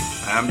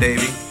I'm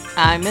Davey.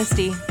 I'm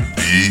Misty.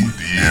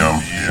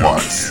 DM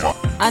Watts.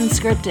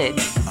 Unscripted.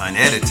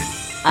 Unedited.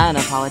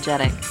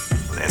 Unapologetic.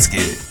 Let's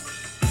get it.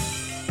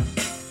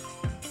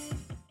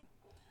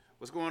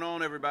 What's going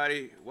on,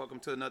 everybody? Welcome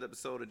to another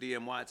episode of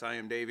DM Watts. I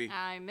am Davey.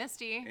 I'm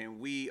Misty. And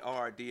we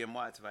are DM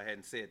Watts, if I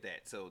hadn't said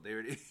that. So there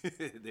it is.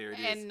 There it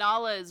is. And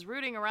Nala is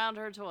rooting around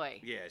her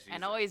toy. Yeah,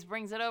 and always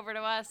brings it over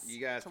to us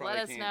you guys to probably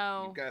let us can't,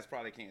 know. You guys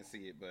probably can't see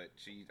it, but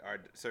our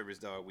service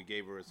dog, we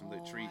gave her some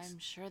little treats. I'm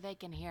sure they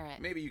can hear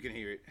it. Maybe you can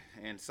hear it.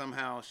 And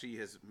somehow she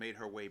has made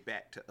her way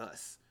back to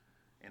us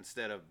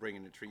instead of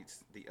bringing the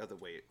treats the other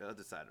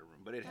side of the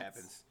room. But it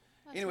happens.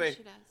 That's Anyway, what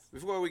she does.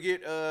 before we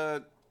get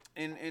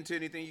into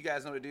anything, you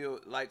guys know the deal.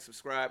 Like,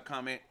 subscribe,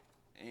 comment,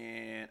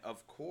 and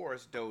of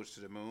course, Doge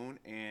to the Moon.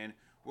 And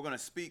we're going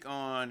to speak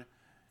on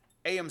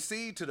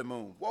AMC to the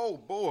Moon. Whoa,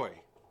 boy.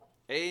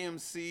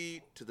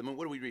 AMC to the Moon.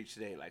 What did we reach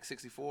today? Like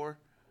 64?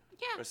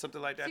 Yeah. Or something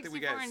like that. I think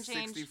we got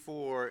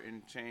 64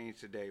 and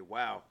change today.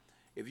 Wow.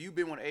 If you've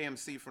been with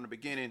AMC from the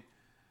beginning,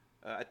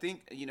 I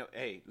think,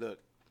 hey, look,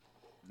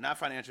 not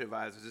financial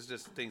advisors. It's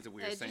just things that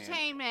we're saying.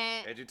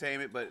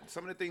 Edutainment. But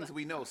some of the things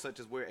we know, such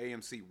as where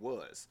AMC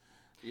was.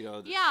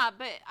 Yeah,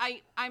 but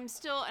I'm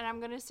still, and I'm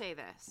going to say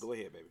this. Go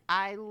ahead, baby.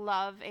 I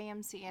love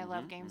AMC. I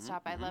love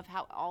GameStop. I love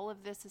how all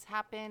of this has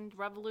happened.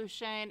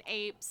 Revolution,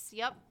 apes,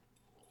 yep.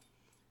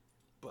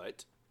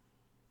 But.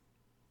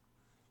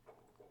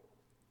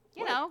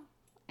 You know.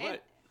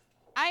 What?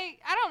 I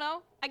don't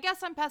know. I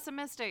guess I'm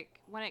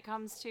pessimistic when it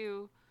comes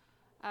to,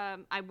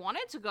 I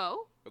wanted to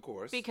go. Of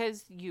course.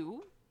 Because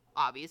you,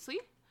 obviously.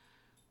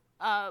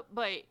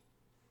 But.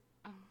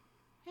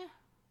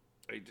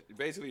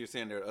 Basically, you're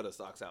saying there are other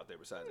stocks out there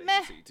besides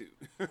Meh. AMC too,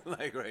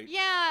 like right?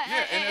 Yeah,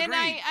 and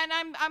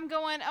I'm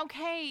going,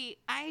 okay.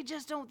 I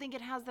just don't think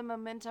it has the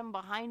momentum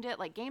behind it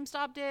like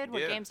GameStop did,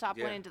 where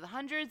GameStop went into the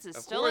hundreds, is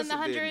still in the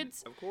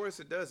hundreds. Of course,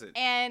 it doesn't.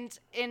 And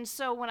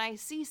so when I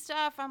see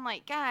stuff, I'm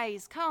like,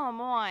 guys, come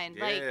on,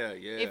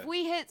 if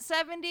we hit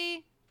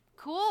 70,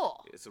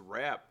 cool. It's a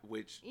wrap,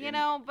 which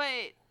but.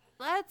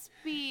 Let's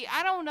be,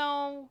 I don't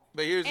know.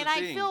 But here's the thing.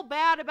 And I feel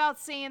bad about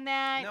saying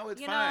that. No,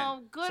 it's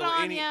fine. Good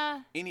on ya.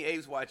 Any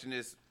apes watching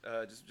this,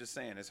 just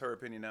saying, it's her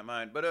opinion, not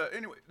mine. But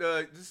anyway,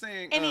 just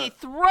saying. And he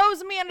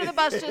throws me under the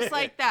bus just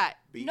like that.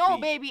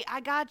 Baby,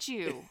 I got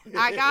you.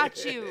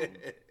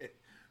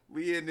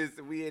 We in this.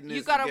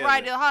 You got to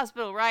ride to the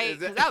hospital, right?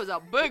 Because that was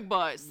a big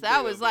bus.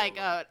 That was like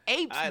an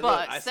apes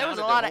bus. There was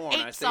a lot of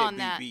apes on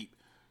that. Beep.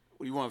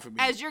 What do you want from me?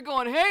 As you're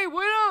going, hey,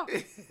 wait up.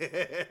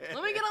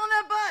 Let me get on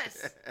that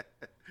bus.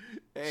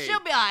 Hey, she'll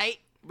be all right.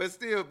 But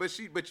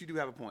you do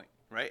have a point,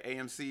 right?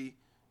 AMC.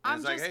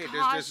 I'm just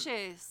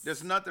cautious.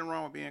 There's nothing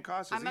wrong with being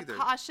cautious either. I'm a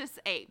cautious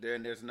ape.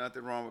 There's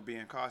nothing wrong with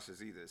being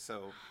cautious either.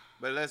 So,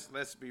 but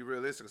let's be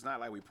realistic. It's not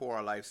like we pour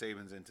our life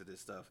savings into this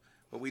stuff,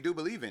 but we do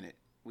believe in it.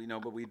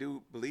 But we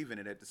do believe in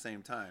it at the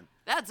same time.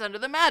 That's under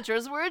the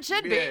mattress where it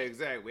should be. Yeah,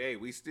 exactly. Hey,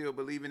 we still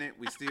believe in it.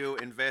 We still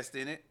invest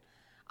in it.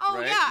 Oh,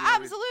 right? yeah,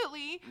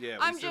 absolutely.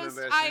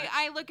 I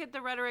I look at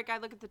the rhetoric, I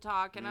look at the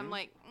talk, and I'm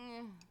like,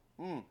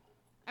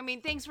 I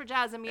mean, thanks for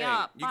jazzing me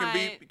up. You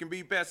can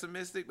be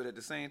pessimistic, but at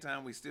the same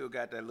time, we still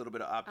got that little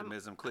bit of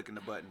optimism clicking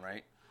the button,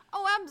 right?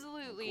 Oh,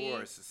 absolutely. Of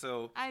course.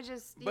 So I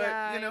just, but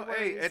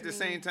hey, at the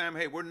same time,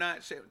 hey, we're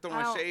not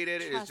throwing shade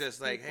at it. It's just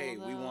like, hey,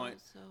 we want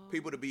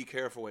people to be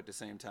careful at the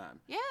same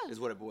time. Yeah, is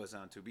what it boils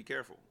down to. Be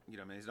careful. You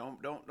know what I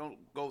mean?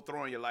 Don't go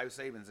throwing your life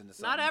savings into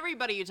something. Not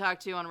everybody you talk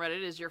to on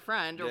Reddit is your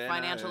friend or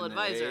financial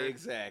advisor.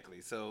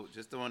 Exactly. So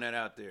just throwing that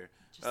out there.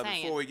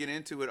 Saying. Before we get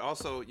into it,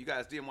 also, you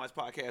guys,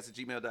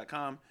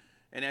 dmwatchpodcast@gmail.com.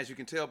 And as you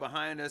can tell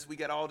behind us, we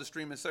got all the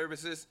streaming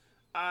services.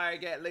 I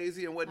got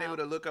lazy and wasn't able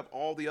to look up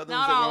all the other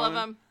ones. Not all of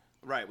them.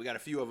 Right, we got a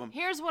few of them.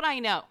 Here's what I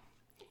know.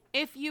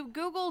 If you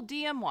Google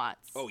DM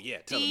Watts. Oh, yeah,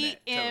 tell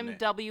them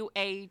that.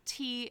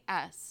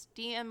 DMWATS.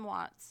 DM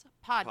Watts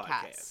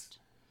podcast.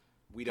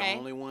 We the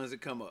only ones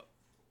that come up.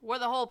 We're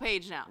the whole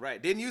page now. Right,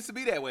 didn't used to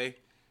be that way.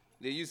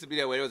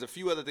 There was a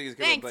few other things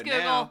that Thanks, come up,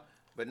 Google.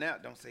 But now,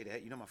 don't say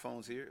that. My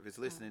phone's here. If it's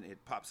listening,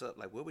 it pops up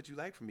like, what would you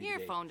like from me Your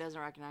today? phone doesn't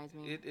recognize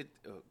me.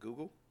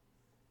 Google?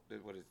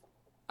 What is?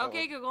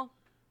 Okay, Google.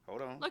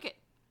 Hold on. Look it.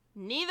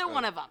 Neither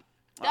one of them.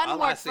 Doesn't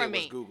work for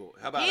me. Google.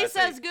 How about he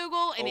says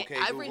Google and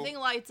everything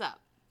Google? lights up.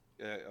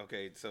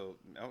 Okay, so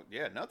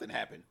nothing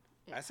happened.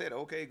 Yeah. I said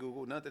okay,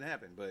 Google, nothing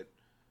happened, but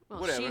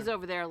whatever. She's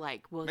over there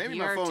like, well, maybe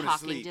you're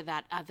talking to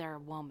that other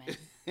woman.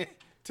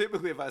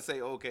 Typically, if I say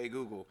okay,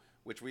 Google,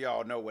 which we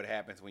all know what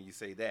happens when you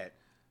say that,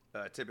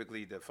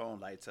 typically the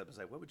phone lights up. It's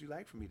like, what would you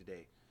like from me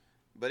today?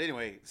 But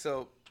anyway,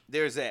 so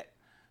there's that.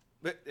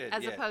 But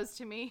as opposed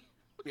to me.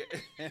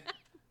 Yeah.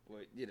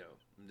 Well,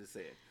 I'm just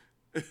saying.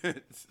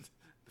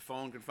 The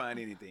phone can find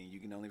anything. You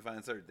can only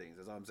find certain things.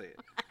 That's all I'm saying.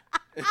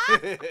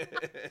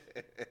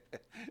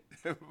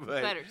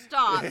 Better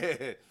stop.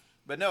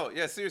 But no,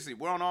 yeah, seriously,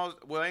 we're on all.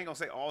 Well, I ain't gonna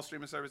say all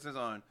streaming services,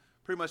 on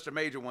pretty much the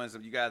major ones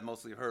that you guys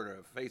mostly have heard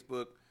of: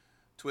 Facebook,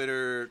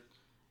 Twitter.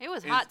 It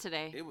was hot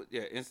today. It was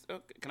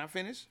can I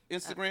finish?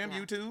 Instagram,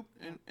 YouTube,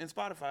 and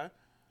Spotify.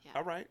 Yeah.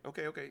 All right.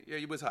 Okay. Yeah,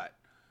 it was hot.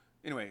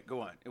 Anyway, go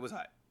on. It was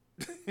hot.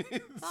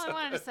 That's all I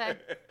wanted to say.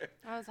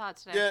 I was hot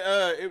today.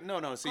 Yeah.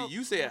 No. See,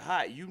 you said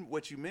hot.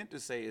 What you meant to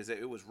say is that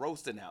it was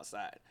roasting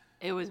outside.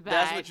 It was bad.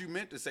 That's what you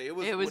meant to say. It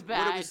was bad.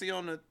 What did we see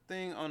on the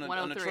thing on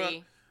the truck?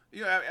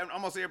 Yeah,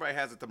 almost everybody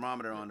has a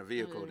thermometer on the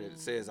vehicle that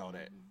says all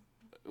that,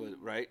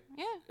 right?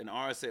 Yeah. And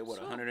ours said what,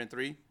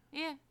 103?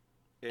 Yeah.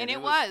 And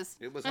it was.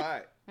 It was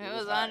hot. It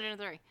was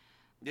 103.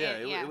 Yeah,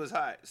 it was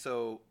hot.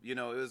 So it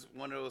was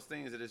one of those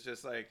things that it's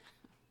just like,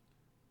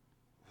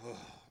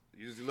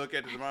 you just look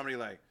at the thermometer, you're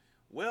like,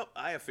 well,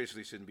 I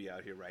officially shouldn't be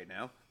out here right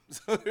now.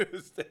 So it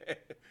was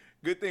that.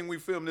 Good thing we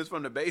filmed this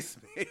from the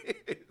basement.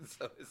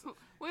 So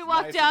we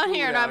walked nice down cool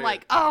here, and I'm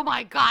like, oh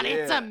my God,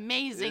 it's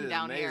amazing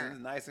down amazing. here.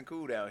 It's nice and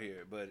cool down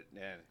here. But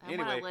I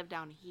anyway, want to live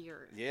down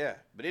here. Yeah.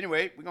 But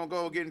anyway, we're going to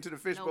go get into the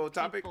fishbowl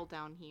topic. No people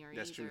down here.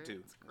 That's true,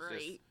 too. It's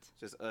great. It's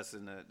just us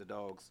and the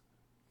dogs.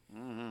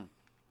 Mm-hmm.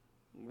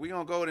 We're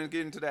going to go and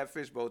get into that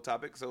fishbowl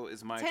topic. So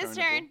it's my turn. His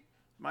turn.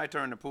 My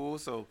turn to pool.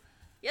 So.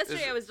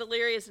 Yesterday I was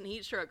delirious and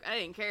heat stroke. I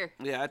didn't care.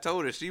 Yeah, I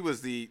told her she was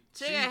the.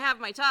 Today I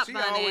have my top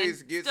bun in.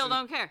 Still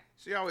don't care.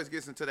 She always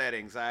gets into that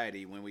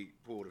anxiety when we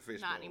pull the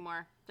fishbowl. Not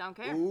anymore. Don't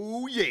care.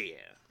 Oh yeah.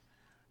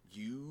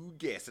 You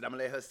guessed it. I'm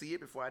gonna let her see it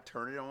before I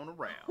turn it on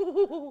around.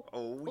 Oh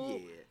yeah.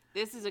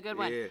 This is a good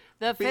one. Yeah.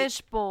 The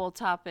fishbowl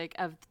topic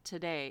of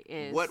today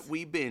is what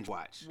we binge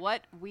watch.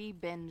 What we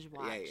binge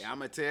watch. Yeah, I'm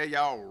gonna tell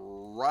y'all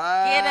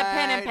right. Get a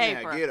pen and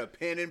paper. Now. Get a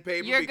pen and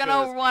paper. You're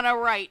gonna want to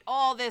write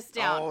all this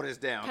down. All this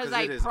down. Because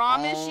I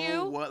promise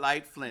you,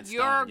 like Flintstone.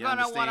 You're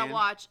gonna want to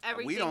watch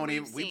everything. We don't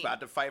even. We about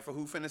to fight for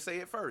who finna say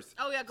it first.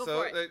 Oh yeah, go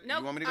for it.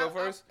 You want me to go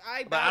first?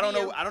 I don't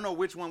know. I don't know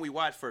which one we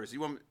watch first.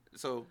 You want me,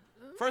 so?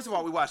 First of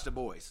all, we watched The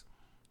Boys.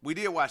 We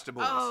did watch The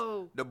Boys.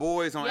 Oh, The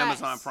Boys on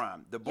Amazon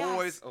Prime. The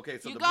Boys. Yes. Okay,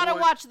 so you gotta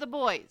watch The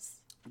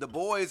Boys. The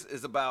Boys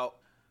is about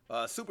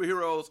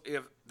superheroes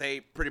if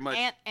they pretty much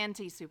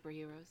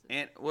anti-superheroes.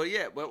 And well,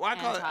 yeah, but why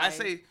call it? I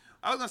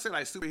was gonna say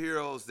like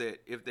superheroes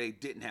that if they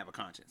didn't have a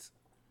conscience,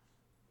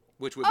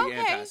 which would be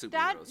anti-superheroes.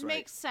 That right?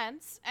 makes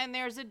sense. And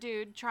there's a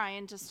dude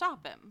trying to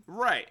stop him.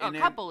 Right. A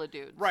couple of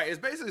dudes. Right. It's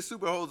basically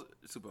superheroes.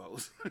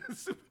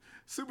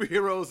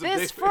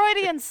 This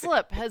Freudian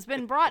slip has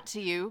been brought to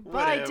you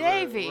by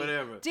Davey.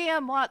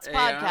 DM Watts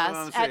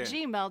Podcast at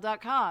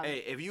gmail.com.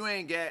 Hey, if you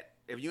ain't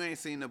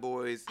seen The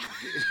Boys,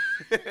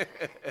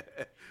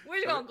 we're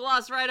just gonna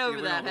gloss right over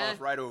that, huh? Gloss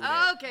right over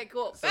that. Okay,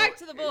 cool. So, back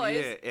to The Boys.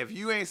 Yeah, if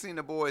you ain't seen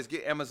The Boys,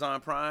 get Amazon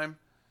Prime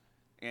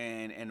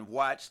and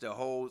watch the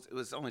whole. It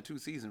was only 2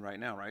 seasons right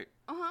now, right?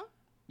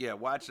 Yeah,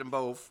 watch them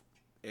both,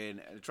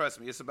 and trust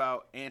me, it's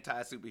about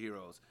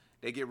anti-superheroes.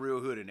 They get real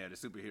hood in there, the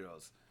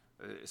superheroes.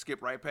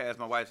 Skip right past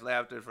my wife's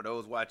laughter for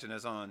those watching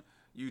us on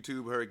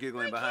YouTube, her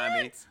giggling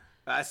behind me.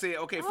 I said,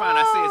 okay, fine.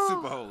 I said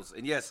superhoes.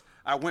 And yes,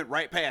 I went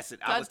right past it.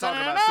 I was talking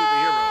about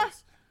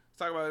superheroes.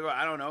 Talking about,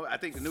 I don't know. I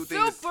think the new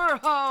thing is.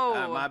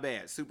 Superho. My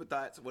bad. Super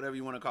thoughts, whatever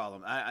you want to call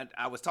them.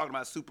 I was talking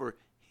about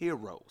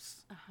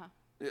superheroes.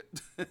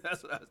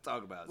 That's what I was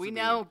talking about. We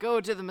now go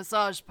to the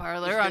massage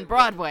parlor on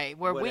Broadway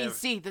where we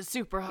see the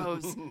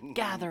superhoes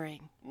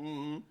gathering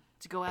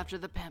to go after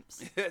the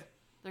pimps. They're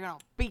going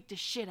to beat the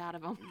shit out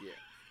of them. Yeah.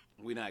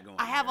 We're not going.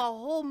 I have a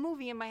whole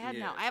movie in my head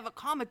now. I have a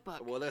comic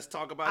book. Well, let's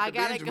talk about the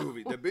binge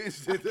movie. The binge.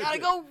 I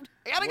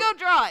gotta go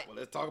draw it. Well,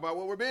 let's talk about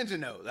what we're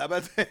binging though. How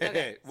about that?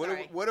 Okay,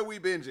 what are we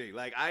binging?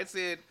 Like I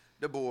said,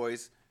 The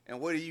Boys, and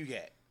what do you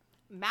get?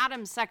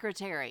 Madam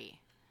Secretary.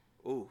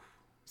 Ooh.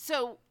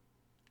 So,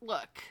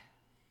 look,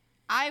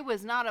 I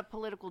was not a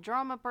political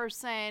drama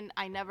person.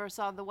 I never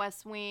saw The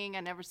West Wing. I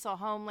never saw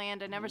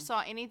Homeland. I never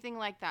saw anything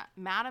like that.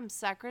 Madam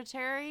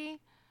Secretary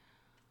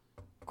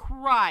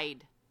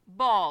cried.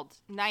 Bawled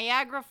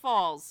Niagara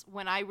Falls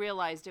when I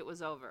realized it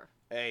was over.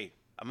 Hey,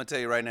 I'm gonna tell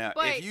you right now.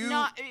 But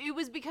it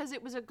was because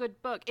it was a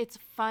good book. It's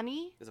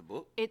funny. It's a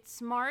book. It's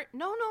smart.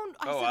 No,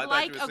 I said I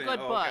like a good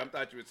book. Okay, I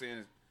thought you were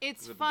saying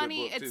it's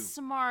funny. It's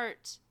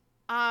smart.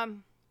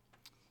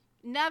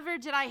 Never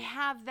did I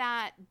have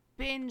that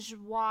binge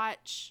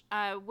watch.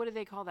 What do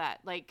they call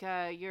that? Like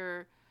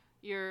you're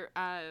tired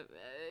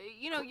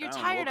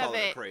of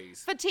it.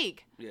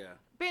 Fatigue. Yeah.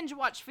 Binge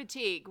watch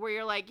fatigue, where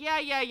you're like,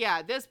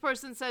 yeah. This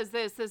person says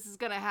this is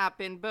gonna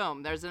happen.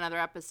 Boom, there's another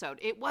episode.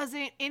 It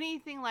wasn't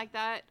anything like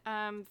that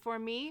for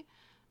me.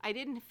 I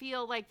didn't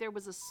feel like there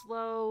was a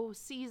slow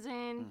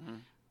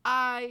season.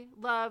 I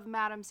love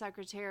Madam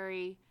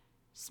Secretary.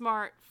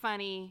 Smart,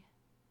 funny.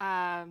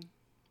 Yeah.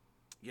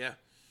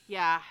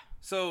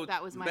 So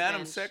that was my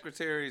Madam binge.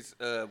 Secretaries.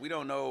 We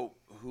don't know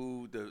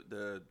who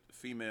the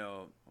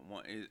female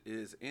one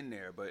is in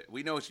there, but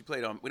we know she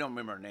played on. We don't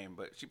remember her name,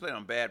 but she played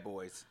on Bad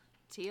Boys.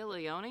 Tia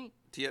Leone.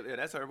 Yeah,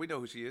 that's her. We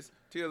know who she is.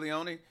 Tia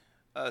Leone.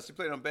 She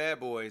played on Bad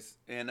Boys,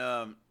 and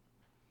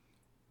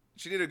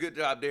she did a good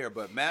job there.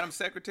 But Madam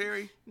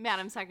Secretary.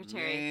 Man,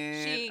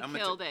 she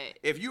killed it.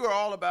 If you are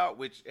all about,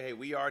 which hey,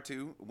 we are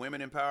too,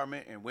 women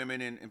empowerment and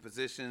women in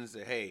positions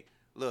that hey,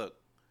 look,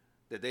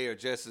 that they are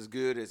just as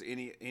good as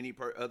any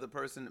other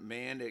person,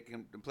 man that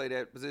can play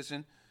that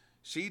position.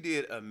 She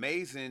did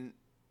amazing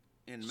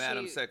in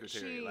Madam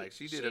Secretary.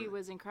 She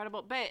was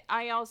incredible. But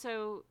I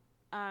also,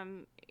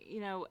 the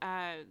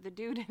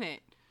dude in it,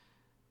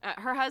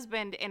 Her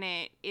husband in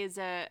it is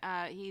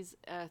he's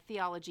a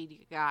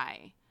theology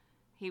guy.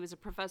 He was a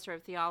professor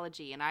of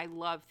theology, and I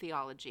love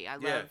theology.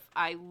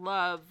 I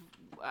love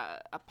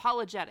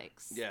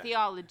apologetics,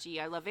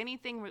 theology. I love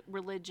anything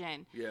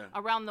religion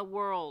around the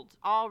world,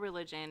 all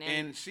religion.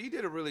 And she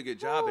did a really good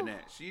job in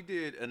that. She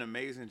did an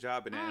amazing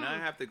job in that. And I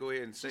have to go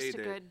ahead and say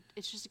that.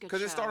 It's just a good show.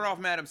 Because it started off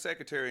Madam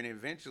Secretary, and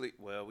eventually,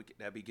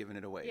 that'd be giving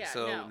it away. Yeah,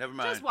 so never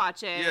mind. Just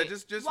watch it. Yeah,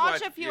 just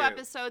watch a few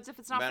episodes if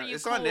it's not for you.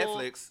 It's on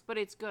Netflix. But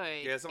it's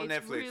good. Yeah, it's on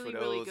Netflix really, for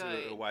those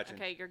really who are watching.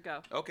 Okay, your go.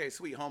 Okay,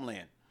 sweet.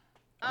 Homeland.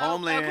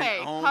 Homeland.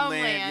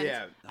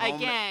 Yeah.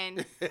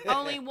 Again,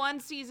 only one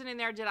season in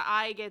there did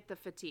I get the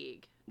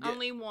fatigue. Yeah,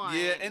 only one.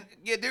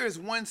 Yeah, there is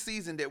one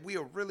season that we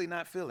are really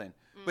not feeling.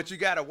 But you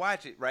got to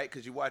watch it, right?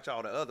 Because you watch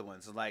all the other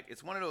ones. Like,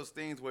 it's one of those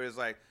things where it's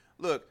like,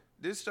 look,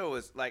 this show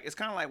is like, it's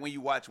kind of like when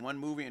you watch one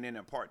movie and then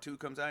a part 2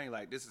 comes out and you're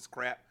like, this is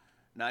crap.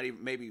 Not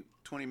even maybe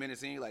 20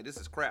 minutes in, you're like, this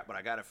is crap, but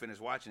I got to finish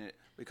watching it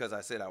because I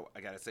said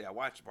I got to say I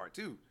watched part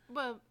 2.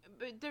 But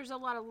there's a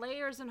lot of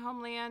layers in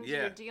Homeland.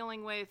 Yeah. You're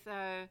dealing with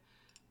a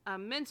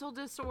mental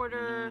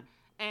disorder,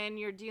 and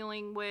you're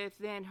dealing with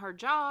then her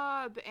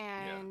job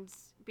and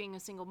being a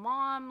single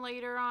mom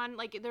later on.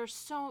 Like, it's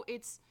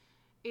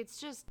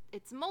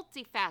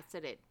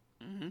multifaceted.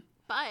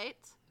 But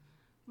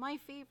my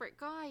favorite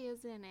guy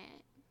is in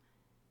it.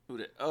 Who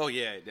that? Oh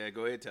yeah,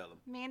 go ahead, tell him.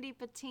 Mandy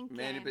Patinkin.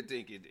 Mandy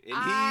Patinkin, and he's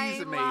I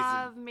amazing.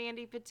 love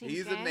Mandy Patinkin.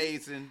 He's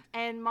amazing.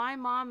 And my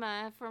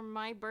mama, for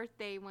my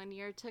birthday one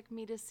year, took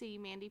me to see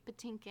Mandy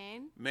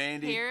Patinkin.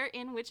 Mandy. Here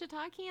in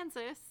Wichita,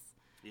 Kansas.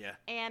 Yeah.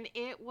 And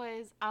it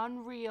was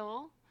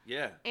unreal.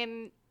 Yeah.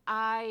 And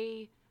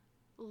I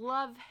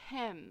love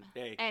him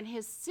and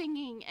his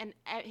singing and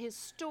his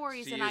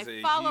stories, She and is I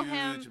a follow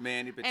huge him.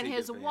 Mandy Patinkin And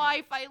his fan.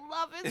 wife, I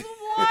love his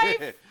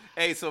wife.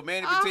 Hey, so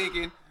Mandy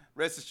Patinkin,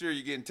 rest assured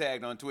you're getting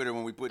tagged on Twitter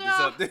when we put this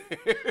up there.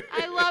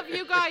 I love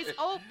you guys.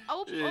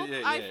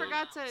 Yeah. I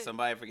forgot to.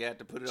 Somebody forgot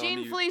to put it Gene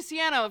on you.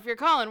 Feliciano, if you're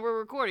calling, we're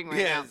recording right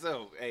now. Yeah,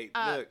 so, hey,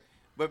 look.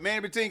 But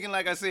Mandy Patinkin,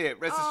 like I said,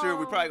 rest assured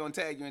we're probably going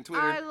to tag you on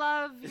Twitter. I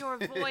love your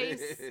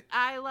voice.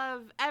 I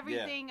love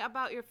everything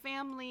about your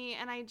family.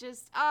 And I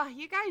just,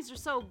 you guys are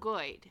so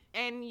good.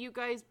 And you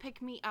guys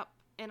pick me up.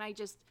 And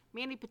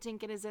Mandy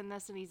Patinkin is in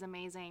this, and he's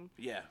amazing.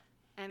 Yeah.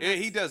 And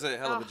He does a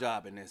hell of a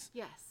job in this.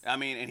 Yes. I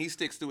mean, and he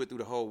sticks to it through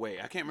the whole way.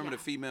 I can't remember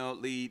the female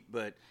lead,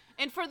 but...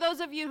 And for those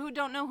of you who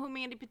don't know who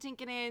Mandy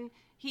Patinkin is,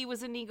 he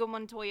was Inigo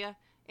Montoya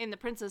in The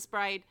Princess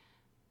Bride.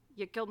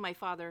 You killed my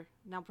father,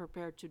 now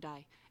prepare to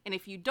die. And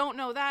if you don't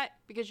know that,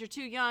 because you're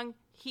too young,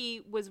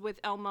 he was with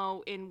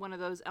Elmo in one of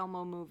those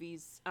Elmo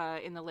movies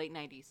in the late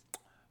 90s.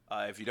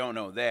 If you don't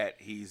know that,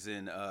 he's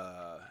in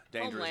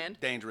Homeland.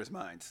 Dangerous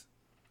Minds.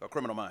 Or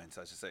Criminal Minds,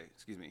 I should say.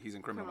 Excuse me. He's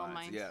in Criminal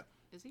Minds. Yeah.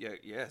 Is he? Yeah,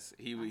 yes.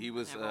 He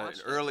was never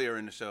watched it. earlier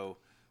in the show,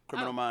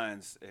 Criminal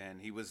Minds,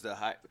 and he was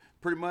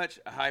pretty much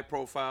a high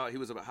profile. He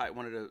was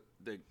one of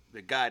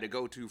the guy to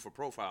go to for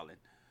profiling.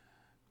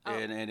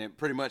 And then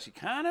pretty much he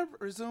kind of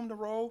resumed the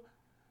role.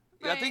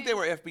 I think they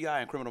were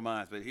FBI in Criminal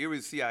Minds, but here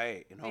was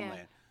CIA in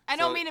Homeland. I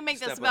don't mean to make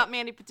this about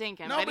Mandy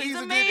Patinkin, but he's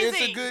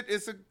amazing.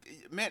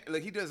 Man,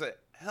 he does a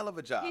hell of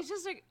a job. He's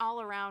just an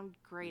all-around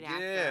great actor.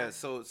 Yeah,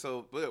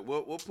 so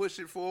we'll push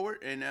it forward,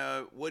 and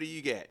what do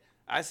you get?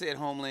 I said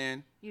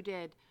Homeland. You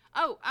did.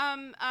 Oh,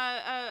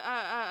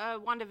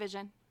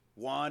 WandaVision.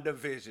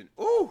 WandaVision.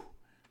 Ooh,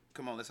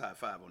 come on, let's high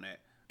five on that.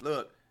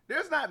 Look,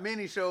 there's not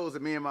many shows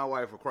that me and my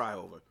wife will cry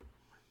over.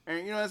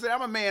 And you know what I'm saying?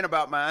 I'm a man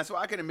about mine, so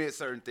I can admit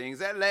certain things.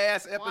 That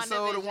last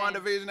episode of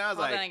WandaVision, I was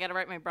like... Hold on, I gotta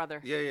write my brother.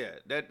 Yeah.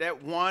 That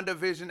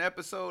WandaVision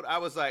episode, I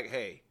was like,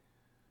 hey,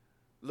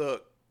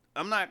 look,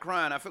 I'm not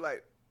crying. I feel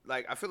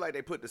like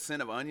they put the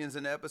scent of onions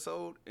in the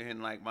episode,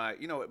 and like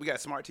we got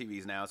smart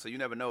TVs now, so you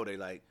never know. They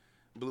like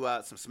blew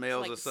out some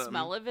smells or something.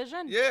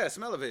 Smell-o-vision? Yeah,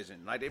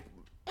 smell-o-vision. Like they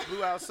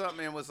blew out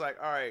something and was like,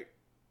 all right,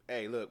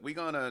 hey, look, we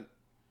gonna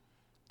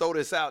throw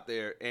this out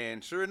there,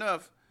 and sure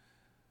enough,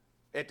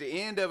 at the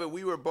end of it,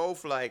 we were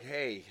both like,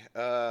 hey,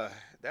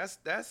 that's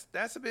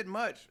a bit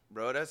much,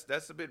 bro.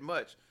 That's a bit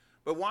much.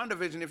 But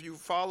WandaVision, if you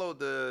follow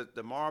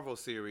the Marvel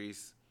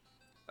series,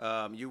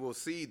 you will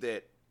see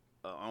that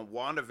on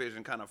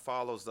WandaVision kind of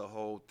follows the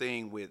whole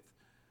thing with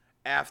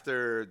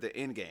after the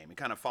Endgame. It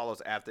kind of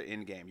follows after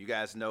Endgame. You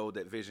guys know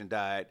that Vision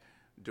died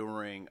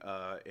during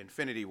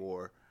Infinity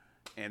War,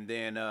 and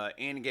then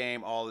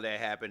Endgame, all of that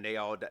happened. They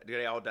all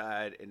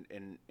died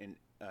in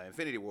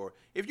Infinity War.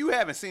 If you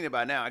haven't seen it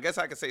by now, I guess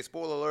I could say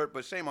spoiler alert,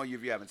 but shame on you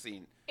if you haven't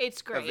seen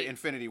It's great.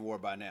 Infinity War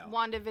by now.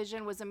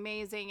 WandaVision was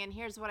amazing, and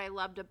here's what I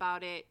loved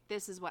about it.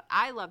 This is what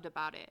I loved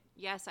about it.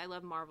 Yes, I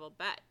love Marvel,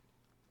 but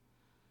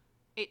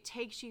it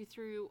takes you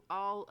through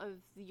all of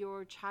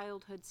your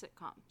childhood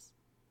sitcoms.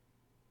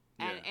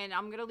 And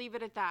I'm going to leave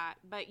it at that.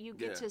 But you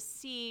get to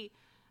see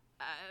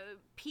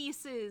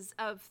pieces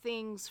of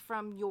things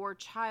from your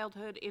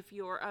childhood if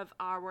you're of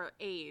our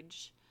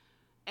age.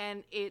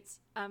 And it's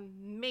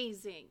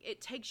amazing.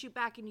 It takes you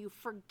back and you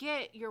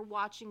forget you're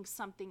watching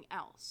something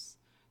else.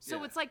 So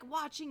Yeah. it's like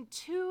watching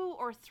 2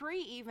 or 3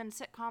 even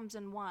sitcoms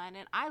in one,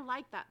 and I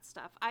like that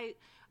stuff. I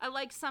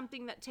like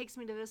something that takes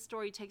me to this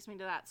story, takes me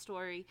to that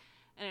story,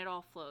 and it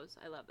all flows.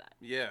 I love that.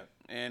 Yeah,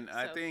 and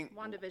I So, think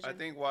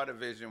WandaVision.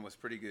 WandaVision was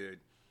pretty good.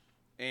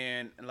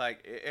 And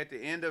like at the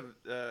end of,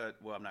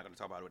 well, I'm not going to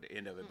talk about it at the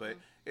end of it, but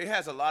it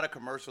has a lot of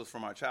commercials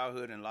from our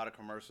childhood and a lot of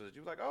commercials.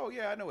 You were like, oh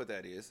yeah, I know what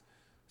that is,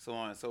 so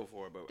on and so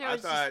forth. But There I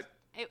was thought,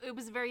 it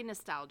was very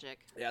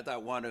nostalgic. yeah, I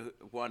thought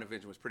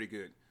WandaVision was pretty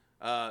good.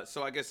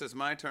 So I guess it's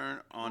my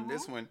turn on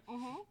this one.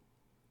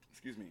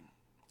 Excuse me.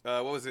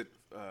 What was it?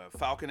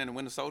 Falcon and the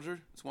Winter Soldier.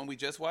 It's one we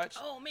just watched.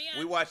 Oh, man.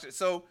 we watched it.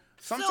 So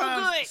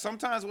good.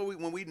 sometimes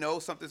when we know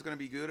something's going to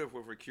be good, or if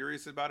we're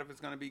curious about if it's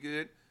going to be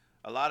good,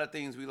 a lot of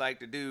things we like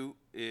to do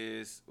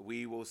is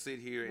we will sit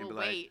here and We'll be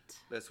like, wait.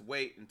 let's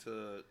wait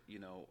until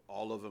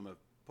all of them have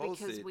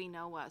posted. Because we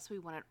know us. We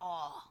want it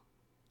all.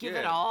 Give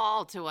Yeah. it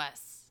all to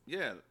us.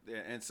 Yeah,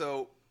 and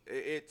so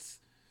it's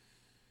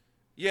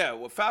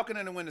well, Falcon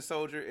and the Winter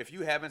Soldier. If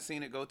you haven't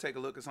seen it, go take a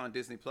look. It's on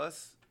Disney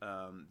Plus.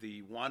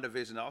 The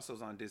WandaVision also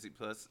is on Disney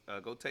Plus.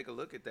 Go take a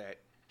look at that.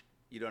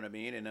 You know what I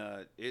mean?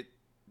 And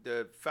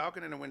the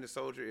Falcon and the Winter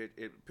Soldier,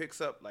 it picks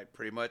up like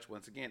pretty much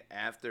once again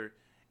after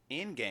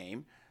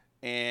Endgame,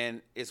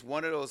 and it's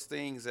one of those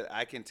things that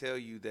I can tell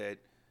you that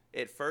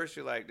at first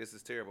you're like, this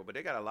is terrible, but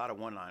they got a lot of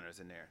one-liners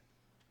in there.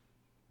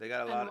 They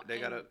got a lot. They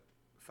got a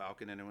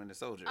Falcon and the Winter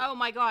Soldier. Oh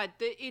my God,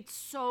 it's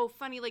so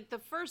funny. Like the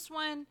first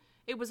one,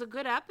 it was a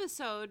good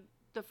episode.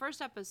 The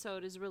first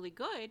episode is really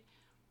good,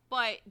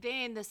 but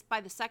then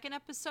by the second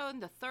episode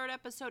and the third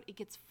episode, it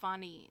gets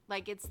funny.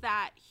 Like it's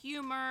that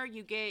humor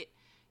you get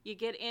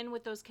in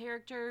with those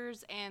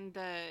characters, and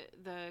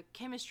the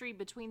chemistry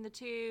between the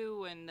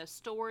two, and the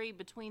story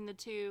between the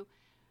two.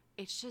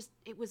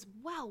 It was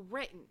well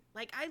written.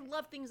 Like I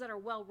love things that are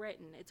well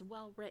written. It's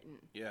well written.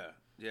 Yeah,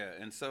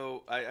 and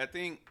so I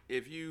think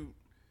if you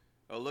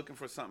are looking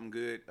for something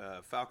good,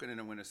 Falcon and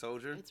the Winter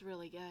Soldier, It's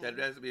really good. that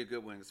has to be a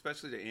good one,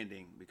 especially the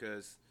ending,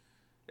 because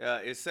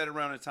it's set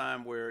around a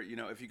time where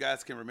if you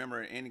guys can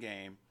remember in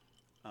Endgame,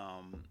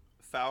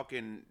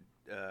 Falcon,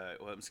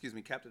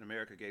 Captain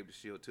America gave the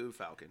shield to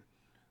Falcon.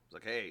 It was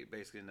like, hey,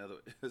 basically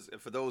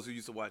for those who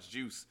used to watch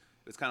Juice,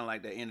 it's kind of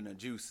like the ending of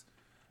Juice.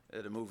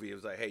 The movie, it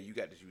was like, hey, you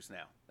got the juice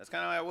now. That's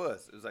kind of how it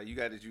was. It was like, you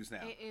got the juice now.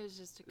 It was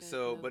just a good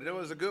So, but it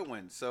was a good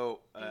one. So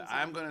was a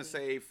I'm good gonna movie.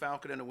 say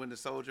Falcon and the Winter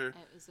Soldier,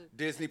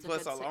 Disney it's a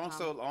Plus. good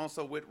sitcom.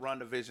 Also with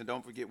WandaVision.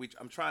 Don't forget,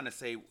 I'm trying to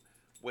say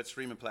what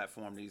streaming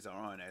platform these are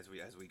on as we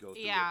go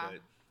through Yeah. it. But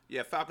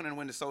yeah, Falcon and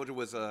Winter Soldier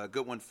was a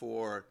good one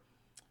for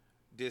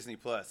Disney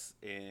Plus,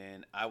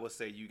 and I will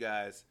say you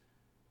guys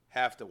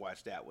have to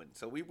watch that one.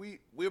 So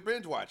we're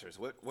binge watchers.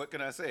 What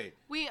can I say?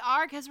 We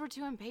are, because we're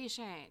too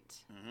impatient.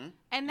 Mm-hmm.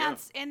 And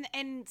that's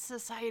and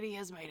society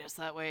has made us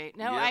that way.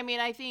 No, Yep. I mean,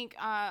 I think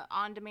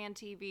on-demand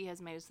TV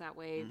has made us that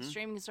way. Mm-hmm.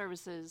 Streaming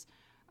services,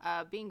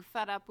 being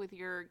fed up with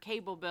your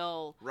cable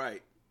bill,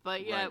 Right.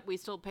 but yet Right. we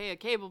still pay a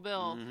cable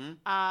bill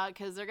Mhm.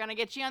 because they're gonna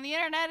get you on the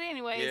internet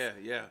anyways.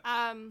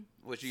 Yeah.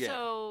 What you got?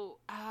 So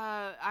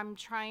I'm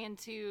trying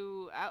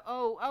to.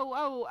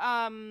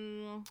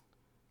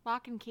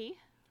 Lock and Key.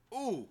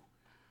 Ooh.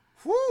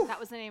 Whew. That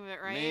was the name of it,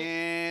 right?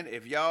 Man,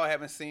 if y'all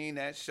haven't seen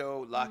that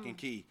show, Lock and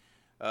Key,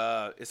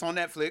 it's on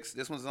Netflix.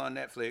 This one's on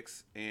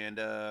Netflix, and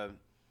I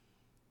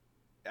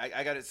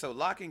got it. So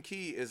Lock and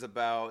Key is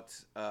about.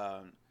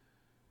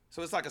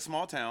 So it's like a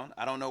small town.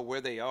 I don't know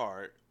where they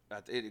are.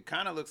 It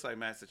kind of looks like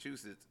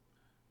Massachusetts.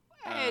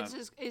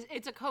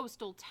 It's a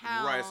coastal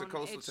town. Right, it's a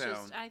coastal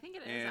town. I think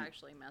it is And-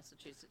 actually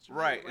Massachusetts. You're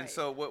Right, and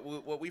so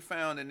what we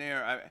found in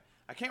there,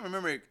 I can't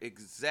remember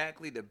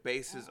exactly the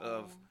basis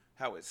of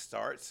how it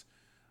starts,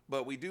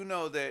 but we do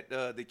know that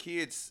the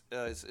kids,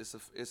 I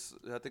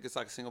think it's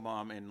like a single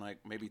mom and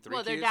like maybe 3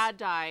 kids. their dad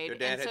died, Their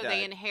dad and had so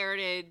they died.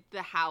 inherited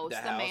the house, the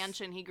house.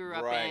 mansion he grew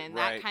up Right, in,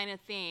 that right. kind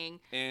of thing.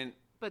 And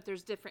But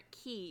there's different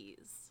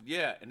keys.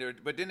 yeah,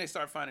 but then they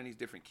start finding these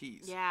different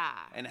keys. Yeah.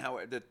 And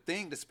how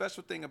the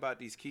special thing about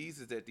these keys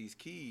is that these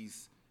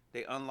keys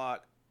they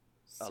unlock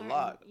Certain-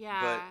 lock,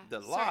 Yeah. but the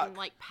certain, lock-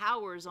 like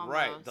powers almost.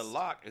 right. The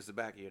lock is the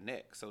back of your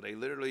neck, so they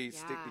literally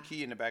stick the Yeah.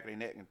 key in the back of their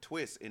neck and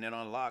twist, and it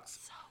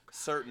unlocks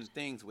certain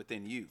things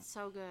within you.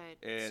 So good.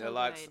 And so it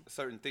unlocks good.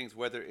 certain things,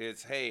 whether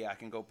it's, hey, I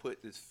can go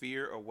put this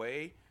fear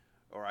away,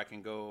 or I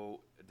can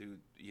go do,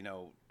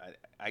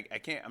 I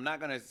can't, I'm not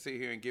going to sit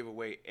here and give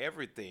away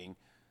everything,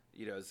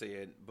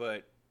 saying,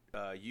 but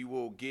you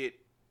will get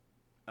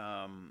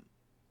a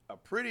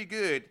pretty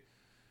good,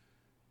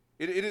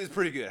 it is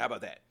pretty good. How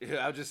about that?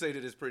 I'll just say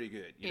that it's pretty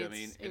good. You know what I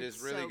mean? It is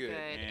It's really so good.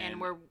 And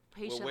we're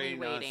patiently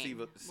waiting on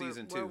waiting.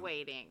 season We're 2.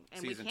 waiting.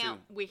 And Season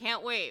we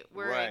can't wait.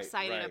 We're Right,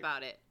 excited right.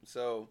 about it.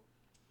 So,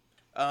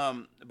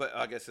 but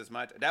I guess it's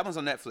that one's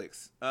on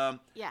Netflix. Yeah.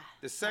 The that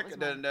was second,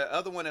 mine. the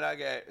other one that I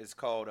got is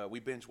called.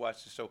 We binge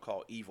watched a show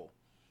called Evil.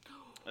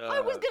 I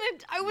was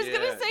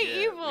gonna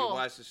say Evil. We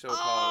watched a show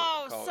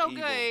Oh, called so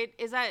Evil. good.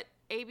 Is that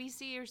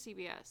ABC or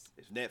CBS?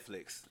 It's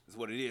Netflix. Is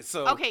what it is.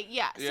 So Okay,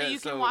 yeah. So you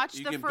can watch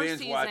you the can first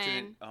binge watch it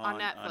season on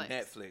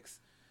Netflix.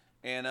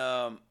 And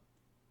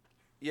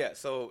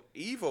so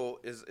Evil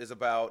is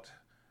about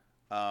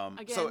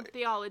Again, so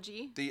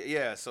theology.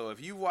 So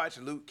if you watch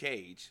Luke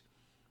Cage,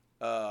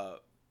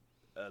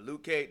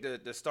 Luke Cage,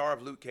 the star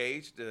of Luke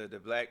Cage,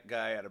 the black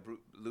guy out of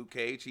Luke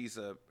Cage, he's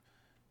a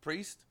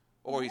priest,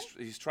 or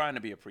he's trying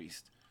to be a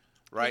priest,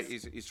 right?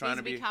 He's trying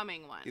to be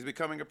becoming one. He's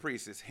becoming a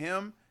priest. It's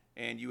him,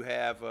 and you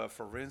have a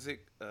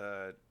forensic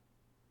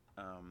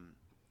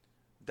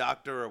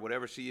doctor or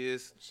whatever she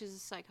is. She's a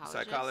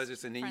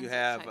psychologist. And then you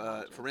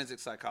have forensic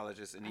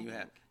psychologist, and then you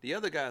have the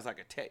other guy's like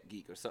a tech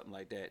geek or something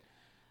like that.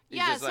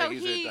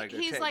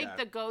 He's like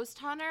the ghost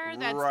hunter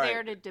that's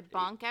there to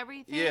debunk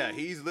everything. Yeah,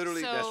 he's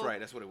literally, that's right,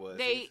 that's what it was.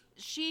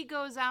 She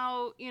goes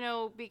out,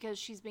 because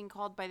she's being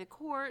called by the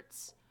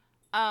courts,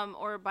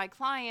 or by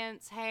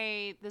clients,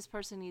 hey, this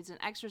person needs an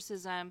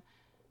exorcism.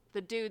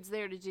 The dude's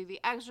there to do the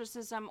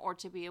exorcism or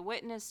to be a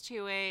witness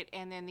to it,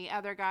 and then the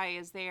other guy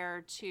is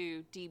there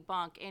to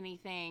debunk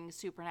anything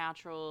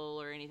supernatural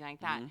or anything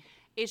like that.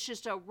 It's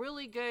just a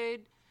really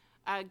good,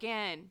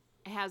 again,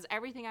 it has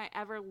everything I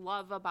ever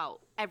love about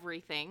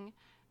everything.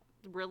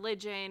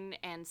 Religion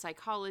and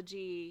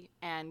psychology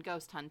and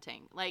ghost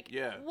hunting.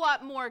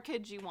 What more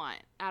could you want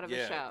out of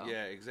a show?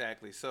 Yeah,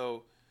 exactly.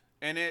 So,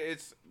 and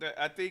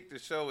I think the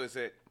show is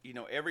that,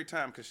 every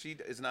time, because she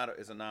is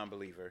a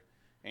non-believer,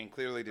 and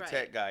clearly the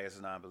tech guy is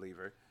a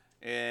non-believer,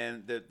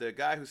 and the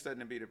guy who's studying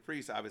to be the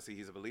priest, obviously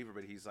he's a believer,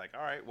 but he's like,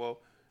 all right,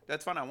 well,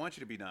 that's fine. I want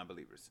you to be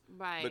non-believers.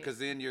 Right. Because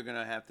then you're going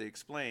to have to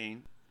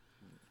explain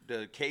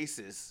the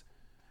cases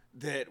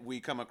that we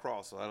come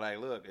across. So I'm like,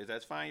 look,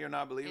 that's fine, you're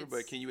not a believer,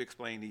 but can you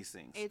explain these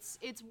things?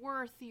 It's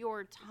worth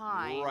your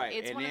time. Right.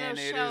 It's and one then of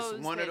those it shows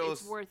is one of those,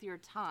 it's worth your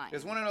time.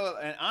 It's one of those,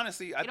 and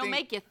honestly, It'll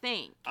make you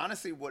think.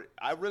 Honestly, what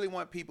I really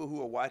want people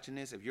who are watching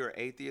this, if you're an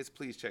atheist,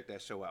 please check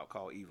that show out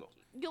called Evil.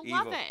 You'll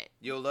love it.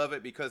 You'll love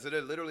it because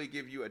it'll literally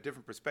give you a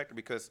different perspective,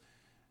 because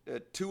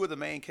two of the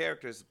main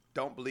characters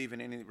don't believe in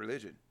any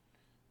religion.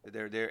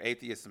 They're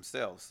atheists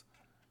themselves.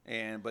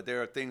 But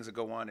there are things that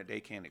go on that they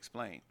can't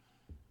explain.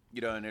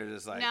 And they're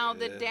just like... Now,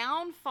 the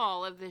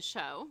downfall of this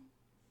show,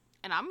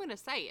 and I'm going to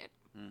say it.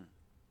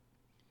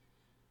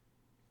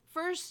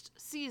 First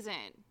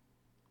season,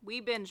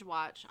 we binge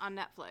watch on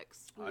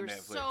Netflix. We were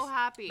so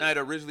happy. Now, it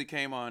originally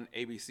came on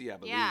ABC, I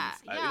believe. Yeah.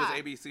 It was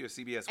ABC or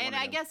CBS. And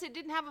I guess it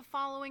didn't have a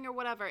following or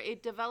whatever.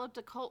 It developed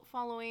a cult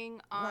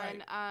following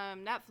on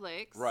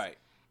Netflix. Right.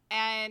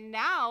 And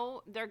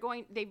now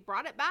they've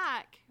brought it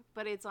back,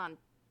 but it's on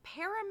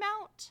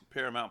Paramount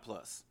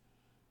Plus.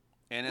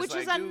 And which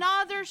like, is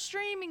another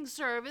streaming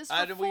service for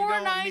 $4.99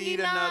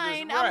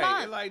 a month.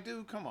 Right. Like,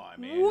 dude, come on,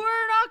 man.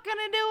 We're not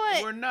gonna do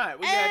it. We're not.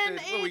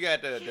 We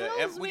got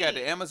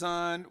the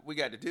Amazon, we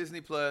got the Disney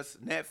Plus,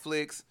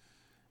 Netflix,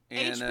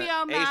 and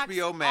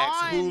HBO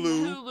Max,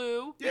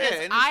 Hulu.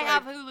 Yeah, and I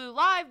have Hulu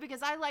Live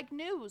because I like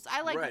news.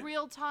 I like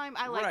real time.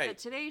 I like the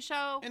Today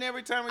Show. And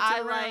every time we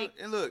turn around,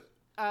 and look.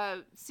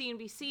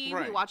 CNBC.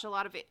 We watch a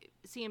lot of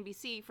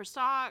CNBC for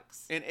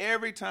stocks. And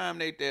every time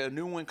the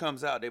new one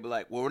comes out, they be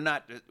like, "Well, we're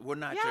not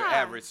your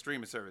average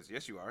streaming service."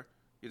 Yes, you are.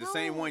 You're the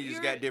same one. You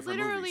just got different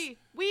movies.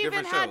 We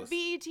even had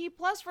BET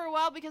Plus for a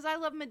while because I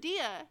love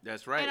Medea.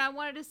 That's right. And I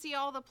wanted to see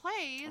all the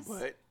plays.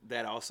 But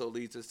that also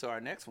leads us to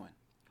our next one.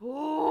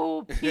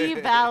 Oh,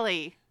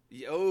 P-Valley.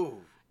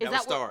 That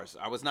was Stars.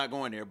 I was not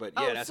going there, but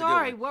that's a good one.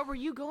 Sorry. What were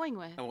you going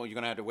with? Well, you're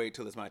going to have to wait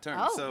till it's my turn.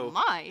 Oh,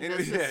 my.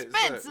 The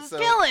suspense is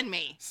killing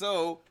me.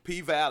 So,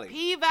 P-Valley.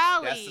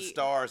 P-Valley. That's the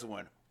Stars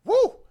one.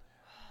 Woo!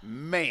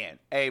 Man.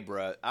 Hey,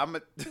 bro.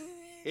 And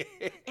I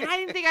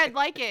didn't think I'd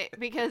like it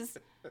because...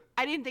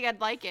 Because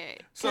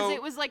it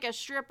was like a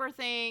stripper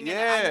thing.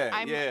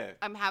 And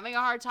I'm having a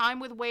hard time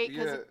with weight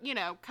because,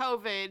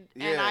 COVID.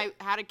 And I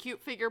had a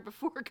cute figure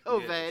before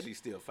COVID. Yeah, she's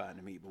still fine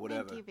to me, but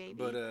whatever. Thank you, baby.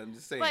 But I'm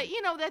just saying. But,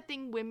 that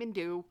thing women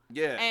do.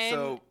 Yeah,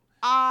 and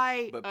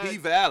But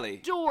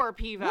P-Valley. Adore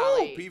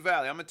P-Valley. Woo,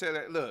 P-Valley. I'm going to tell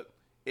you, look,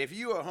 if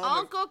you are home...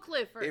 Uncle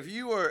Clifford. If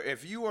you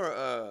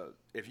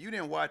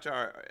didn't watch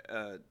our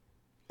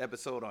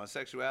episode on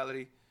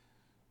sexuality...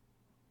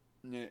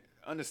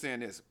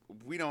 Understand this.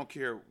 We don't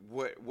care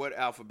what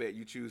alphabet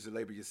you choose to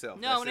label yourself.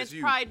 No, and it's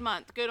Pride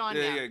Month. Good on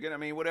you. Yeah, good. I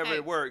mean, whatever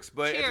it works.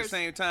 But cheers. At the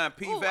same time,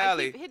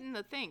 P-Valley... I keep hitting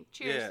the thing.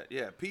 Cheers.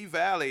 Yeah.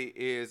 P-Valley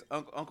is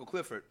Uncle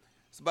Clifford.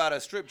 It's about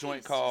a strip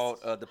joint called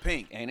The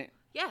Pink, ain't it?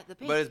 Yeah, The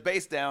Pink. But it's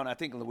based down, I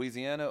think, in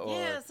Louisiana.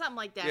 Or something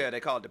like that. Yeah, they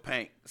call it The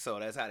Pink. So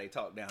that's how they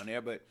talk down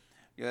there. But,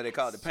 they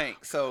call it The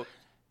Pink. So,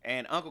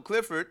 and Uncle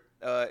Clifford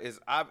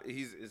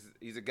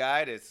he's a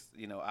guy that's,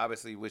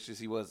 obviously wishes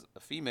he was a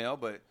female,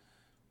 but...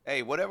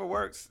 Hey, whatever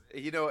works.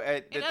 It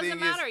doesn't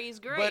matter.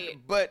 He's great.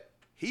 But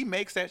he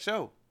makes that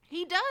show.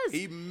 He does.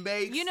 He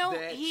makes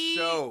that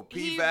show.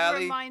 P-Valley.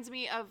 He reminds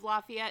me of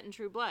Lafayette and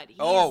True Blood. He's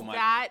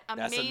that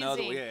amazing. That's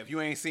another one. Yeah, if you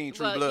ain't seen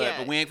True Blood,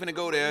 but we ain't finna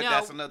go there. No,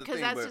 that's another thing.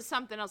 Because that's just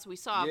something else we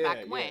saw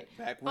back when.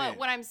 But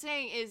what I'm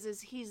saying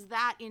is he's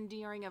that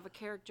endearing of a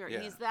character.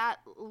 Yeah. He's that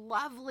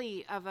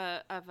lovely of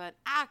an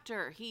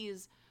actor.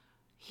 He's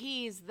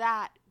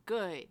that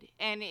good.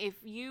 And if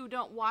you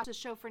don't watch the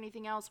show for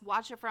anything else,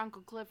 watch it for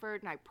Uncle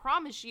Clifford, and I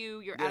promise you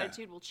your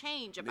attitude will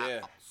change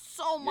about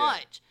so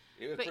much.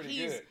 It was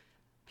pretty good.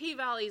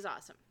 P-Valley's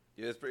awesome.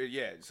 Yeah, it's pretty.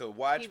 Yeah, so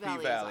watch P-Valley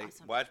is P-Valley.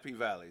 awesome. Watch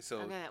P-Valley. So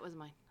Okay, that was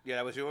mine. yeah,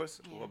 that was yours.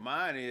 Yeah. Well,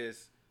 mine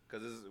is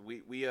because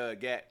we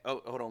get.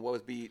 Oh, hold on. What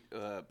was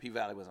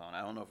P-Valley was on?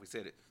 I don't know if we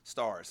said it.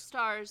 Stars.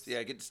 Stars.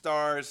 Yeah, get the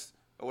stars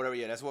or whatever.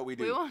 Yeah, that's what we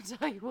do. We won't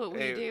tell you what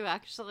Hey, we do,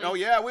 actually. Oh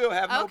yeah, we'll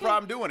have no Okay.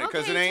 problem doing it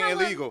because Okay, it ain't tell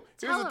 'em. illegal.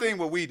 Here's Tell the 'em. thing: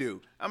 what we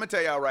do. I'm gonna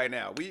tell y'all right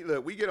now.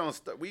 We get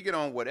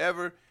on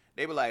whatever.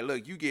 They be like,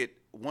 look, you get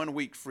 1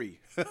 week free.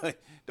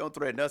 Don't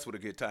threaten us with a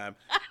good time.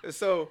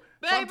 So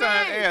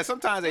Baby,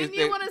 sometimes they Didn't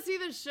you want to see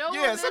the show?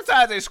 yeah, on this?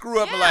 sometimes they screw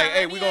up and Yeah, like,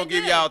 hey, honey, we I gonna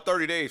give did. y'all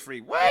 30 days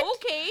free. What?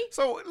 Okay.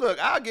 So look,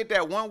 I'll get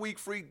that 1 week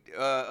free,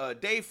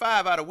 day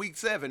 5 out of week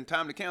 7.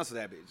 Time to cancel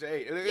that bitch.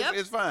 Hey, Yep.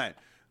 it's fine.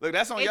 Look,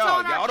 that's on It's y'all.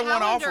 on our Y'all don't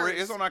want to offer it.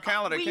 calendars. It's on our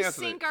calendar. We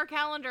Cancel sync it. our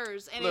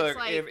calendars, and Look, it's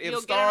like if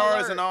you'll stars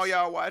get an and all alert.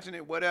 y'all watching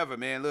it, whatever,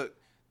 man. Look,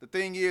 the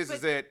thing is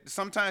But- that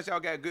sometimes y'all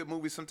got good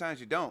movies, sometimes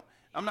you don't.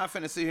 I'm not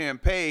finna sit here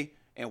and pay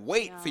and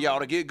wait for y'all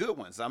to get good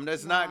ones. I'm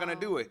just not gonna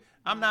do it.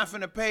 I'm not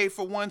finna pay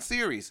for one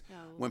series. No.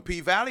 When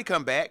P-Valley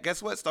come back,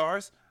 guess what,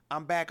 stars?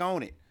 I'm back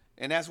on it.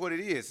 And that's what it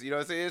is. You know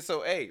what I'm saying?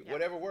 So, hey,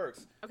 whatever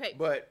works. Okay.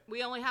 But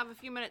We only have a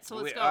few minutes, so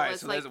let's we- go. all right,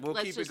 let's so like we'll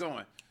let's keep just, it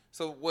going.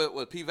 So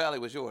what P-Valley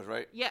was yours,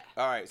 right? Yeah.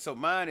 All right. So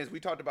mine is, we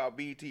talked about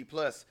BET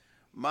Plus.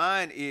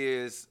 Mine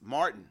is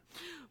Martin.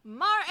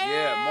 Martin.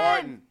 Yeah,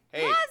 Martin.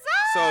 Hey, What's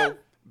so up?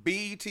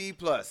 BET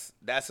Plus,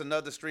 that's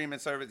another streaming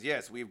service.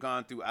 Yes, we've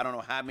gone through I don't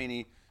know how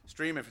many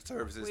streaming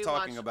services We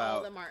talking watched about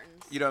all the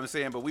Martins. You know what I'm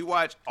saying? But we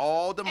watch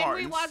all the And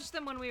Martins. we watched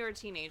them when we were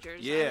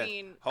teenagers. Yeah. I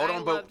mean, Hold I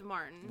on, but loved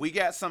Martin. we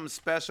got something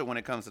special when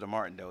it comes to the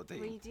Martin though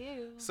thing. We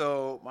do.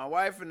 So my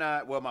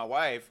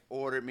wife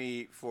ordered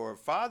me for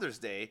Father's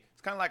Day.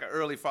 It's kind of like an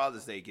early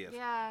Father's Day gift.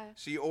 Yeah.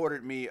 She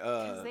ordered me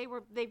Because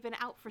they've been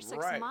out for 6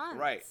 months.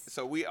 Right.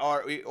 So we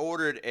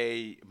ordered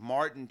a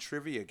Martin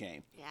trivia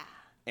game. Yeah.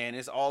 And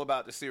it's all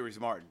about the series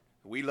Martin.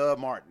 We love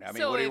Martin. I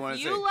mean, So what do you if want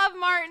to say? you love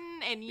Martin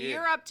and Yeah.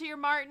 you're up to your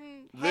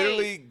Martin,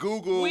 Literally hey,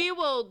 Google we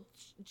will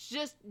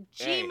just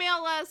Hey,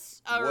 Gmail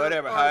us or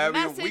whatever, or however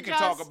message we can us,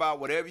 talk about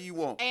whatever you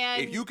want.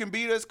 and If you can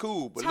beat us,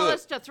 cool. But tell look,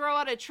 us to throw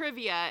out a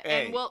trivia,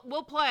 Hey. and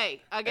we'll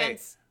play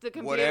against the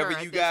computer. whatever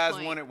at you this guys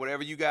point. want,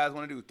 whatever you guys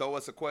want to do, throw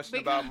us a question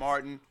about Because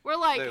Martin. we're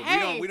like, Look,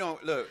 hey, we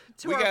don't look.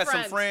 to We our got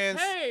friends, some friends.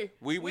 hey,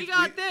 we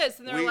got this,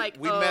 and they're like,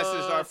 we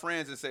messaged our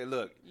friends and say,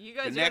 look, you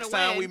guys the are next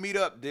gonna time we win. meet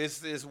up,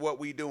 this is what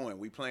we doing.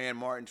 We playing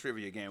Martin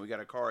trivia game. We got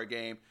a card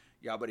game.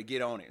 Y'all better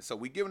get on it. So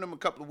we giving them a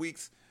couple of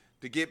weeks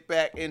to get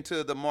back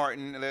into the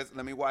Martin. Let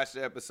me watch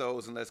the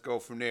episodes and let's go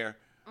from there.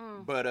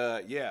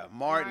 But yeah,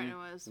 Martin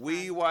was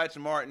we fun. watch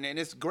Martin, and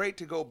it's great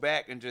to go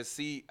back and just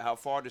see how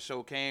far the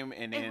show came,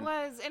 and then It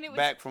was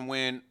back from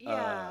when.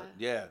 Yeah.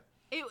 Yeah.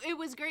 It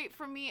was great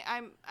for me.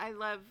 I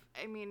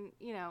mean,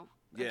 you know,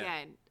 Yeah.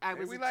 again, I Hey,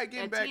 was we like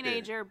getting a back there.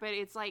 teenager, but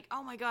it's like,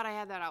 oh my god, I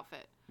had that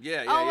outfit.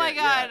 Yeah, oh my yeah,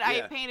 god,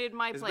 yeah. I painted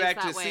my It's place back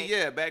that to way.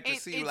 see, back to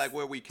It- see it's like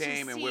where we to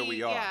came and where we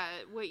see, are. Yeah,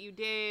 what you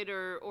did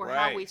or how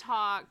Right. we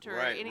talked or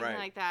Right, anything right.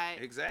 like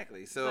that.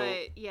 Exactly. So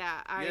But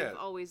yeah, I've yeah.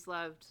 always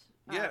loved.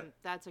 Yeah.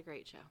 That's a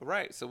great show.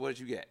 right. So what did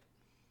you get?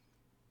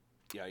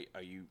 Yeah,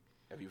 have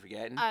you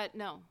forgotten?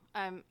 No,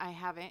 I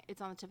haven't.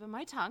 It's on the tip of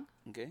my tongue.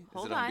 Okay. Is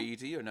hold it on on.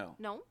 BET or no?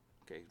 No.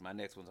 Okay, my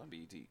next one's on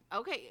BET.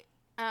 Okay.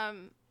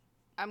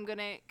 I'm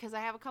gonna, cause I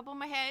have a couple in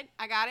my head.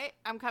 I got it.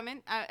 I'm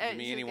coming. Give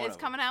me any one it's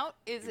of 'em. coming out.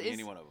 Is Give me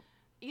any one of them.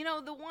 you know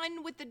the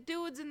one with the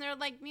dudes and they're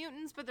like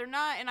mutants, but they're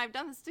not. And I've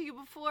done this to you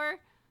before.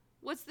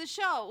 What's the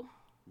show?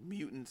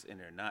 Mutants and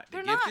they're not.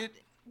 They're Gifted?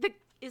 not.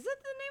 Is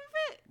it the name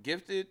of it?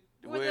 Gifted?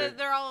 Where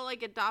they're all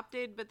like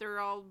adopted, but they're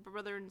all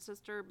brother and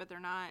sister, but they're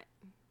not.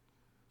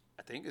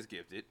 I think it's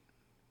Gifted.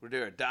 Where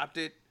they're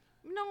adopted.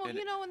 No, And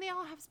you know, and they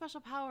all have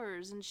special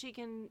powers, and she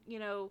can, you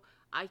know,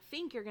 I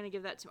think you're gonna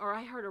give that to, or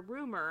I heard a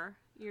rumor.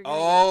 You're gonna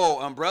Oh,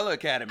 Umbrella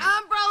Academy.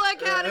 Umbrella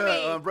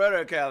Academy.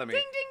 Umbrella Academy.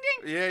 Ding,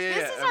 ding, ding. Yeah, yeah, This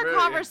yeah, is our Umbrella,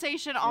 yeah.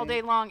 conversation all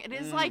day long. It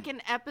is like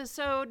an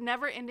episode,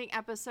 never-ending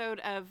episode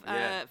of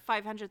Yeah.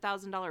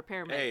 $500,000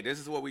 Pyramid. Hey, this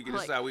is what we. This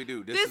Like, is how we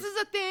do. this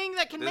is a thing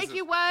that can this make is-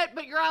 you wet,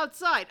 but you're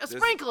outside. A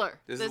sprinkler.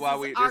 This is why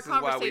we. our This is why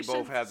we conversation.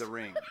 both have the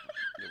ring.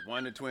 The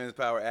Wonder Twins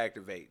power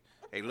activate.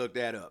 Hey, look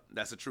that up.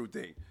 That's a true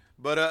thing.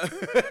 But form of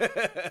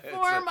a You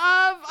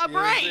know what I'm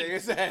brain. saying?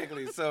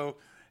 Exactly. So,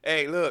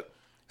 hey, look.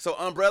 So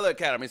Umbrella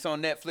Academy. It's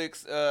on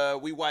Netflix.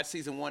 We watched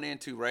season 1 and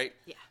 2, right?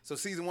 Yeah. So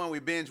season 1 we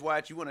binge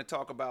watch. You want to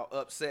talk about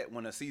upset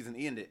when a season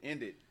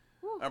ended.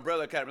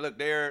 Umbrella Academy. Look,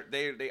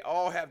 they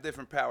all have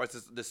different powers.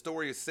 The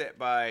story is set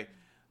by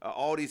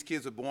all these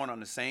kids were born on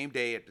the same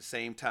day at the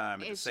same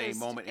time at the same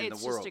moment in the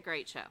world. It's just a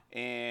great show.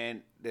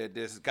 And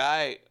this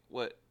guy,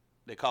 what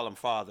they call him,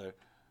 father.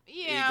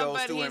 Yeah, goes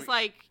but through he's and-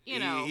 like, you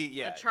know,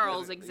 yeah, a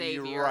Charles you're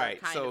Xavier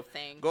right. kind so of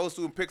thing. Goes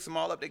through and picks them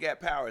all up. They got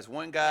powers.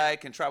 One guy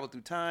can travel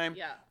through time.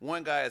 Yeah.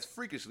 One guy is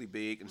freakishly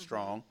big and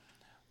strong.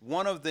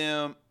 One of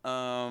them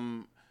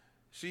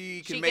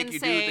She can She make can you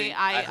say, do things.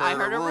 I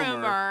heard a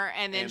rumor,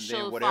 and then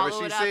she'll whatever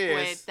follow she it up says,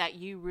 with that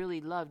you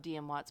really love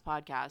DM Watts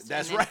podcast.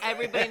 That's and then right.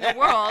 Everybody in the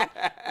world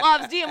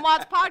loves DM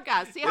Watts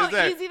podcast. See how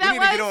Exactly. easy that we need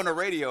was? to get on the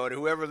radio, and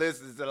whoever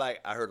listens, they're like,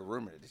 I heard a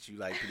rumor that you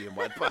like the DM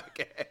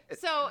podcast.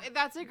 So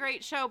that's a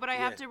great show, but I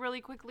Yeah. have to really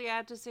quickly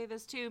add to say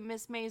this too.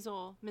 Mrs.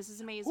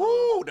 Maisel.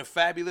 Ooh, the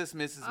fabulous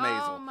Mrs.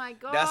 Maisel. Oh my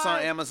god. That's on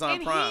Amazon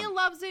and Prime. He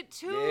loves it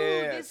too.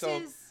 Yeah. This So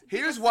is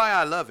here's because why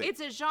I love it. It's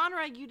a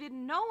genre you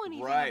didn't know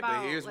anything Right,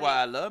 about. but here's like, why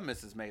I love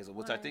Mrs. Maisel,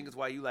 which I Right. think is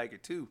why you like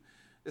it too.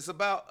 It's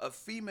about a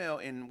female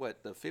in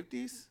what, the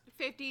 50s?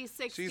 50s,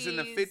 60s. She's in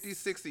the 50s,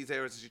 60s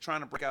era. So she's trying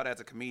to break out as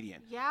a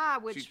comedian. Yeah,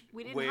 which She-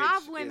 we didn't which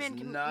have is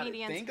women not-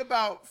 comedians. Think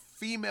about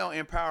female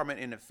empowerment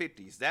in the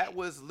 50s. That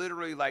was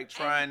literally like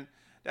trying.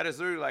 That is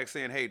literally like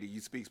saying, "Hey, do you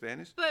speak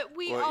Spanish?" But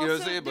we Or, you know also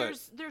what I'm saying? But-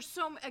 there's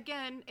so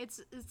again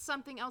it's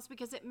something else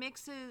because it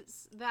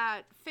mixes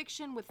that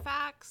fiction with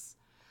facts.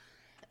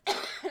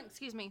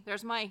 Excuse me.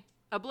 There's my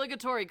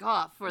obligatory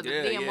cough for the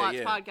DM Watts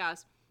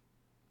podcast.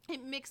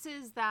 It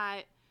mixes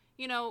that,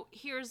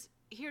 here's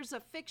a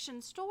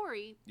fiction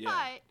story, Yeah.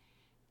 but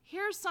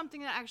here's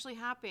something that actually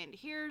happened.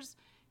 Here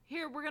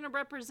we're gonna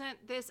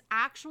represent this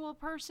actual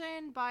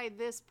person by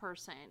this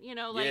person.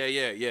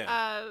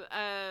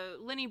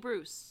 Lenny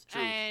Bruce,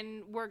 Truth.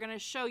 and we're gonna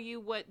show you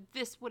what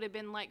this would have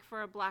been like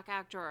for a black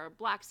actor or a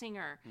black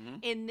singer Mm-hmm.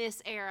 in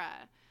this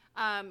era.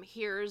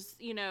 Here's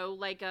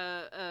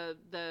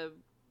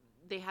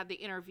they had the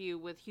interview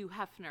with Hugh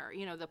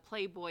Hefner, the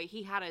Playboy.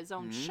 He had his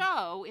own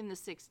show in the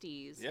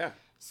 60s. Mm-hmm. Yeah.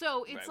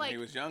 So it's Right, when like he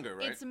was younger,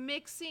 right? It's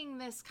mixing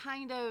this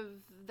kind of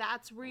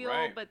that's real,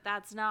 Right. but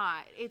that's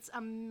not. It's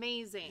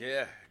amazing.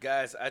 Yeah,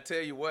 guys, I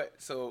tell you what.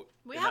 So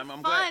We and have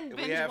I'm fun glad,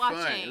 binge we have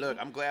watching. Fun. Look,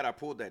 I'm glad I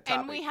pulled that topic.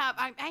 And we have,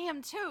 I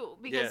am too,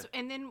 because, Yeah. Mm-hmm.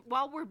 and then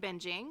while we're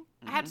binging,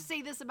 I have to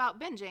say this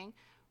about binging,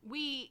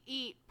 we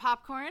eat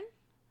popcorn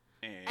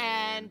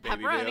and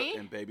Baby pepperoni Bell,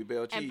 and Baby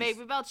Bell cheese and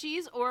Baby Bell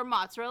cheese or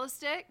mozzarella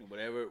stick.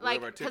 whatever Like,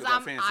 tickles because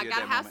our fancy I at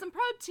gotta that have moment. some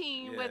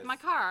protein with Yes. my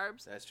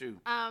carbs. That's true.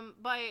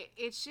 But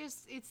it's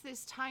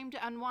this time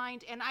to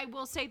unwind. And I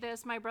will say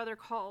this, my brother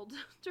called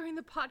during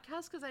the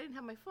podcast because I didn't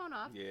have my phone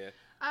off. Yeah,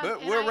 but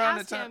And we're I around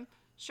the asked time. him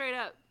straight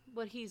up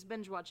what he's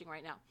binge watching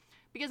right now,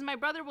 because my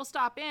brother will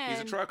stop in.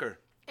 He's a trucker.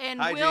 And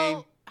Hi,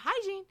 we'll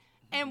Gene.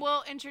 and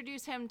we'll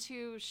introduce him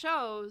to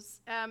shows.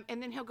 And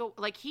then he'll go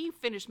like he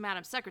finished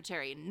Madam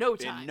Secretary in no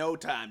time. In no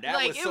time. That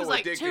Like, was it so was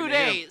like addicting 2 to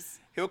him. days.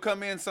 He'll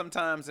come in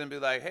sometimes and be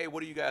like, "Hey,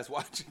 what are you guys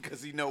watching?"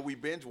 Because he know we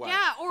binge watch.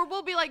 Yeah, or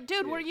we'll be like,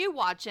 dude, what are you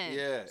watching?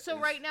 Yeah, So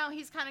it's- right now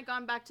he's kind of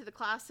gone back to the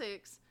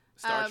classics.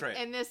 Star Trek.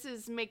 And this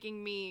is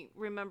making me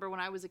remember when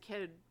I was a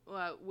kid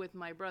with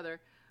my brother.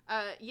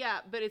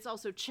 But it's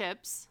also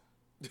chips.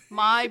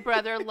 My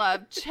brother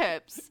loved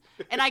chips.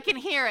 And I can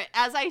hear it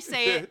as I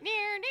say it.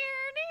 Near,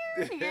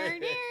 near, near, near, near,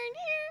 near.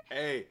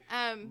 Hey.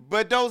 Um,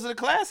 But those are the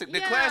classic. The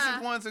Yeah.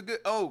 classic ones are good.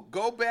 Oh,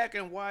 go back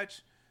and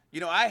watch.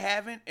 I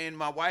haven't, and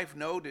my wife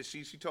know that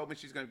she told me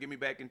she's gonna get me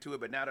back into it.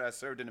 But now that I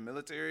served in the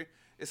military,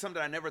 it's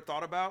something I never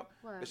thought about.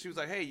 What? But she was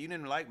like, "Hey, you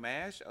didn't like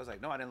MASH?" I was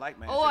like, "No, I didn't like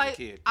MASH Oh, as a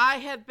kid. I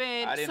have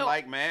been. I didn't so,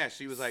 like MASH."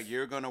 She was like,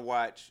 "You're gonna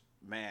watch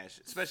MASH,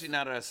 especially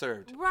now that I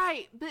served."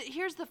 Right, but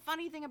here's the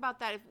funny thing about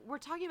that. If we're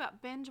talking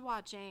about binge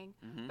watching,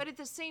 Mm-hmm. but at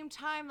the same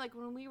time, like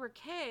when we were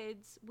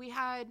kids, we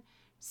had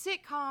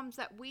sitcoms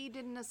that we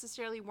didn't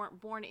necessarily weren't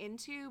born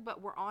into,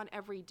 but were on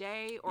every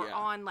day or Yeah.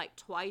 on like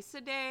twice a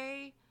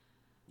day.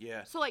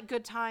 Yeah. So like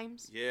Good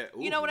Times. Yeah.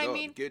 You Ooh, know what I Lord,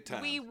 mean? Good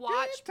Times. We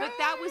watched, but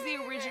that was the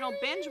original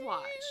binge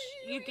watch.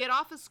 You get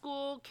off of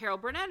school, Carol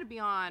Burnett would be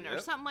on, or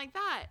Yep. something like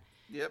that.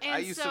 Yep. And I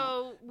used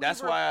so to. we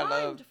That's were why I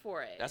primed love.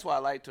 for it. That's why I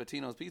like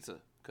Totino's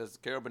Pizza, because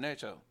Carol Burnett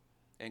show,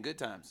 and Good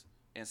Times,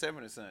 and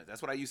Sanford and Sons.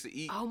 That's what I used to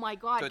eat. Oh my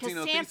God! Because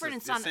Totino's Sanford Pizza.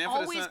 and Son Sanford and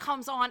always Son.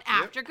 comes on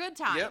after Good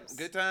Times. Yep,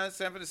 Good Times,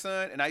 Sanford and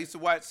Son, and I used to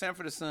watch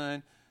Sanford and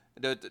Son.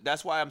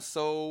 That's why I'm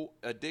so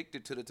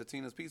addicted to the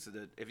Totino's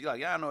Pizza. If you're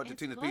like, yeah, I know what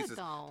It's Totino's good, Pizza is.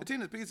 though.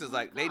 Totino's Pizza is Oh,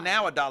 like, they God.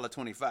 now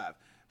 $1.25.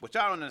 What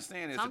y'all don't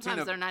understand is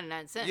Sometimes Totino- they're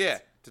 99 cents. Yeah,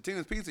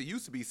 Totino's Pizza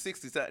used to be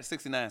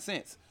 69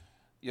 cents.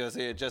 You know what I'm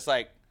saying? Just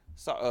like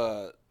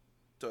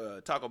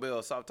Taco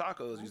Bell soft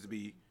tacos used to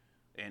be,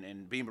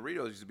 and bean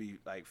burritos used to be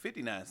like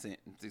 59 cents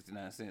and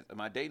 69 cents.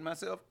 Am I dating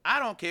myself? I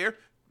don't care.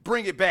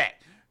 Bring it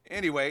back.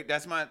 Anyway,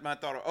 that's my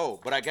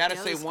thought. But I gotta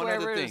Yeah, say the one square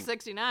other root thing. of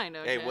 69.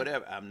 Okay. Hey,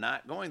 whatever. I'm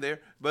not going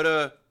there. But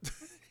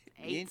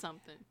me Ate and-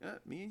 something.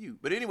 me and you.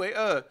 But anyway, what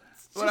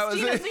I was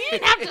Justina, so you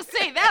didn't have to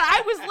say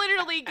that. I was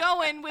literally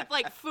going with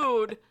like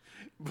food.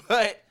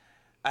 But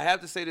I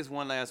have to say this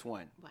one last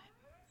one. What?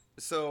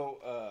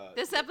 So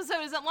This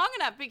episode isn't long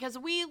enough because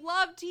we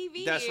love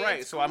TV. that's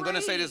right. It's So I'm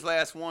gonna say great. this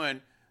last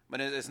one,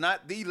 but it's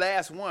not the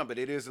last one, but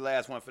it is the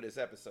last one for this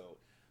episode.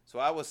 So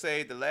I will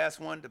say the last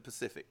one, the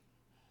Pacific.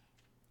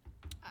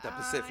 The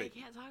Pacific. I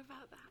can't talk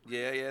about that.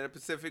 Yeah, the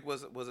Pacific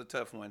was a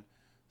tough one.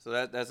 So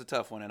that's a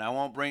tough one, and I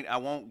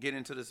won't get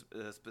into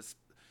the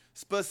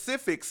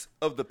specifics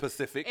of the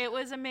Pacific. It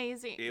was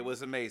amazing. It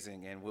was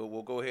amazing, and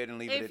we'll go ahead and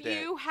leave it at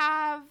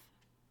that.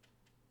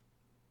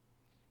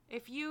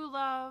 If you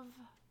love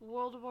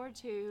World War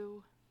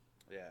II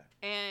Yeah.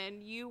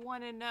 and you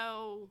want to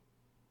know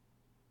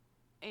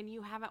and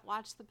you haven't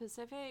watched the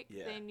Pacific,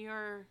 Yeah. then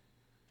you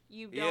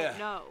don't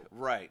know.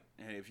 Right.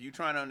 And if you're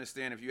trying to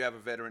understand, if you have a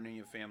veteran in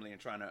your family and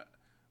trying to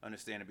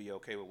understand and be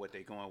okay with what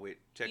they're going with,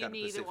 check You out the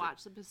need Pacific. to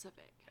watch the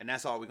Pacific. And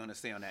that's all we're going to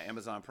say on that.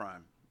 Amazon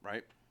Prime,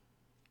 right?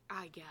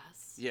 I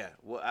guess. Yeah.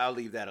 Well, I'll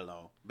leave that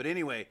alone. But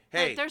anyway,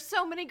 hey. But there's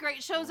so many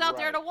great shows out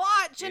there Right. to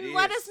watch, It and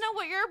let is. us know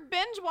what you're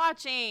binge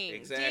watching.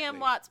 Exactly.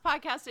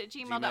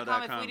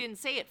 DMWattsPodcast@gmail.com if we didn't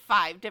say it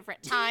 5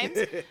 different times.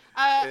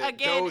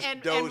 Again, Doge-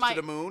 and Doge my,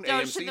 to the moon,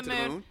 Doge AMC to the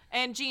moon.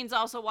 And Gene's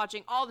also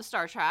watching all the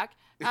Star Trek.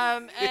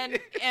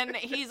 And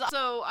he's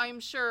also, I'm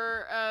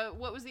sure,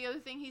 what was the other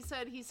thing he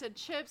said? He said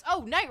chips.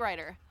 Oh, Knight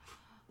Rider.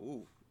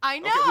 Ooh. I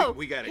Okay, know.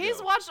 we gotta He's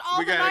go. watched all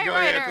we the gotta Knight go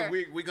Rider. ahead,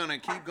 'cause we're gonna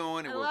keep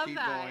going and I we'll love keep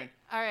that. going.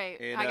 All right,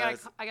 And,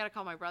 I gotta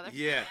call my brother.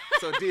 Yeah.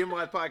 So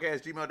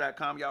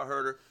DMWattsPodcast@gmail.com. Y'all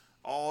heard her.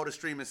 All the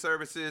streaming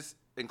services,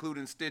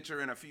 including Stitcher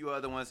and a few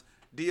other ones.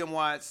 DM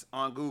Watts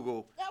on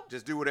Google. Nope.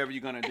 Just do whatever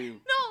you're gonna do.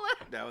 Nola.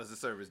 That was the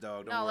service,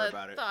 dog. Don't Nola worry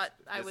about it. thought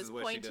I This was is what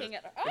she pointing does.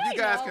 at her. If Hey, you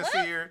guys can Nola.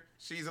 see her,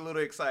 she's a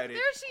little excited.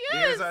 There she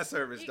is. Here's our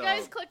service, you dog.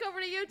 guys click over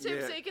to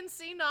YouTube Yeah. so you can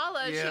see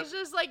Nala. Yeah. She's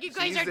just like, you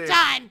guys She's are there.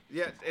 done.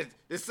 Yeah,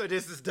 this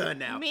is done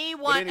now. Me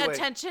But want anyway,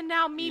 attention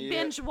now. Me Yeah.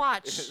 binge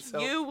watch. So-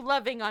 You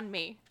loving on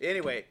me.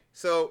 Anyway,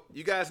 so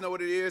you guys know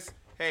what it is.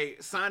 Hey,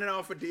 signing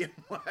off for DM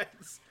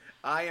Watts.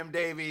 I am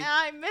Davey.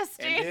 I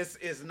missed And you. this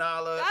is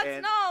Nala. That's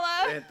and,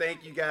 Nala. And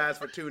thank you guys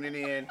for tuning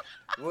in.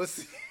 We'll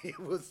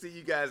see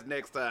you guys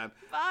next time.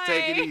 Bye.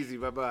 Take it easy.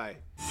 Bye-bye.